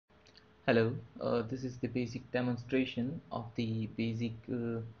Hello, this is the basic demonstration of the basic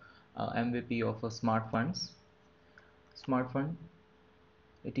MVP of a smart funds. Smart fund,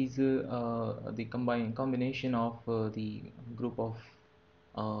 it is the combination of the group of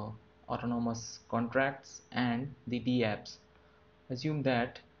uh, autonomous contracts and the DApps. Assume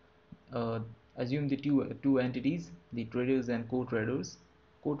that uh, assume the two entities, the traders and co-traders.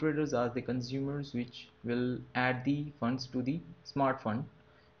 Co-traders are the consumers which will add the funds to the smart fund,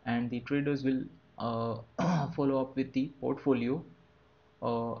 and the traders will follow up with the portfolio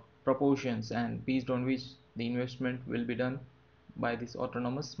proportions and based on which the investment will be done by this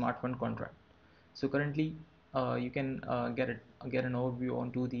autonomous smart fund contract. So currently you can get an overview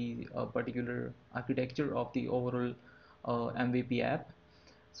onto the particular architecture of the overall MVP app.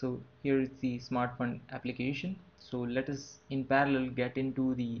 So here is the smart fund application. So let us in parallel get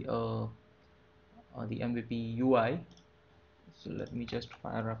into the MVP UI. So let me just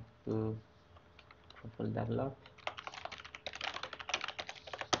fire up the Truffle Develop.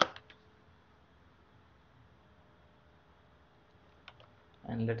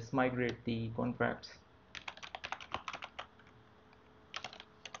 And let's migrate the contracts.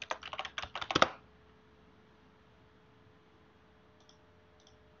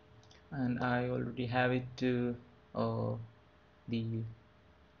 And I already have it the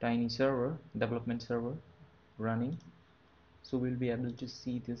tiny server, development server running. So we'll be able to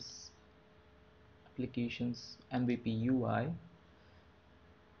see this applications MVP UI.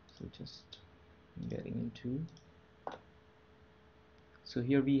 So just getting into. So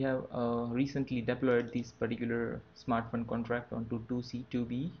here we have recently deployed this particular smartphone contract onto 2C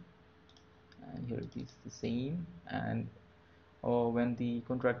 2B, and here it is the same. And when the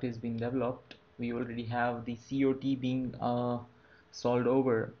contract is being developed, we already have the COT being solved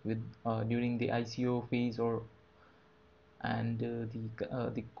over with during the ICO phase, or and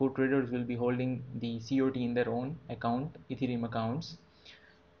the co-traders will be holding the COT in their own account, Ethereum accounts.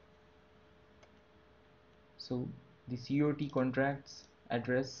 So the COT contracts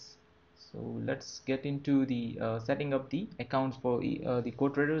address. So let's get into the setting up the accounts for the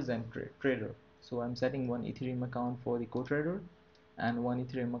co-traders and trader. So I'm setting one Ethereum account for the co-trader and one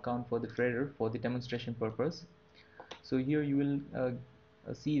Ethereum account for the trader for the demonstration purpose. So here you will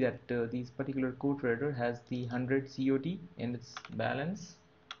see that this particular co-trader has the 100 COT in its balance,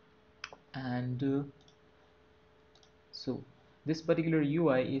 and so this particular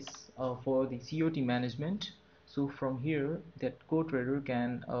UI is for the COT management. So from here, that co-trader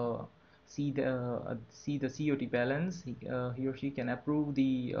can see the COT balance. He or she can approve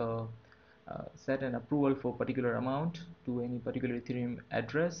the set an approval for particular amount to any particular Ethereum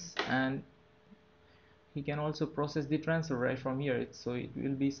address, and he can also process the transfer right from here. So it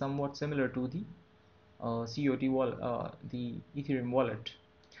will be somewhat similar to the COT the Ethereum wallet.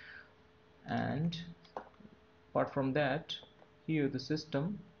 And apart from that, here the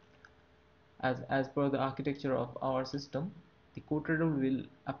system, as per the architecture of our system, the co-trader will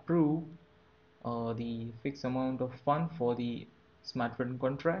approve the fixed amount of fund for the smart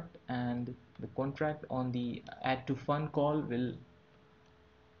contract, and the contract on the add to fund call will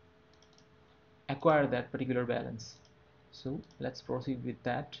acquire that particular balance. So let's proceed with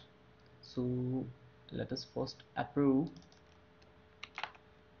that. So let us first approve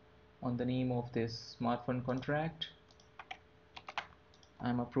on the name of this smartphone contract.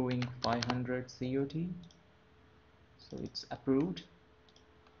 I'm approving 500 COT, so it's approved.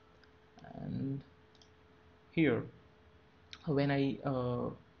 And here when I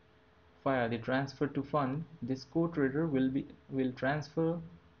fire the transfer to fund, this co-trader will transfer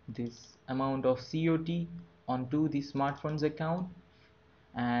this amount of COT onto the smartphone's account,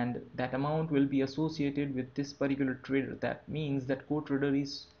 and that amount will be associated with this particular trader. That means that co-trader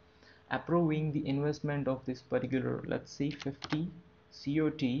is approving the investment of this particular, let's say 50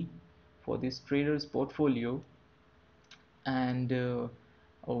 COT for this trader's portfolio, and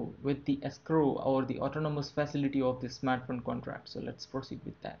with the escrow or the autonomous facility of the smartphone contract. So let's proceed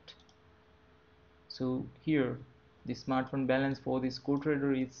with that. So here the smartphone balance for this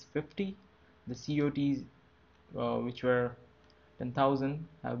co-trader is 50. The COTs which were 10,000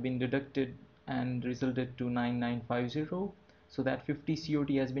 have been deducted and resulted to 9950. So that 50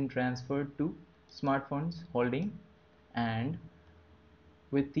 COT has been transferred to smartphones holding, and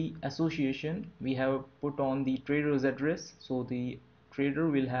with the association we have put on the trader's address. So the trader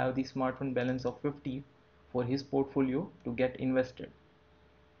will have the smartphone balance of 50 for his portfolio to get invested.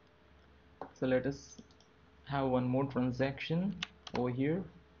 So let us have one more transaction over here.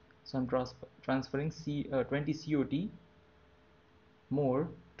 So I'm transferring 20 COT more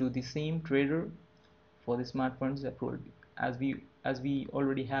to the same trader for the smart funds approval. As we as we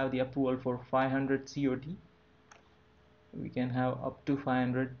already have the approval for 500 COT, we can have up to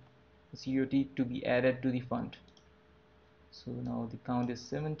 500 COT to be added to the fund. So now the count is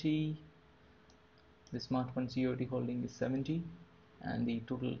 70, the smart fund COT holding is 70, and the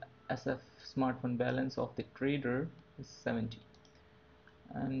total SF smart fund balance of the trader is 70.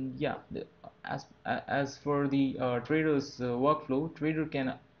 And yeah, as for the traders workflow, trader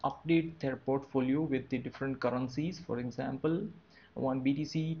can update their portfolio with the different currencies. For example, I want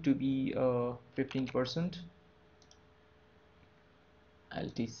BTC to be 15%,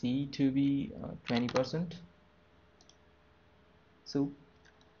 LTC to be 20%. So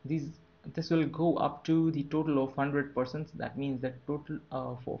these this will go up to the total of 100%. That means that total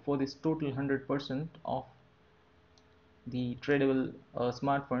for this total 100% of the tradable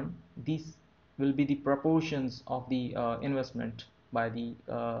smart fund, these will be the proportions of the investment by the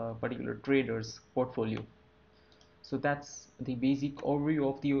particular trader's portfolio. So that's the basic overview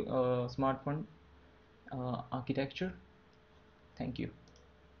of the smart fund architecture. Thank you.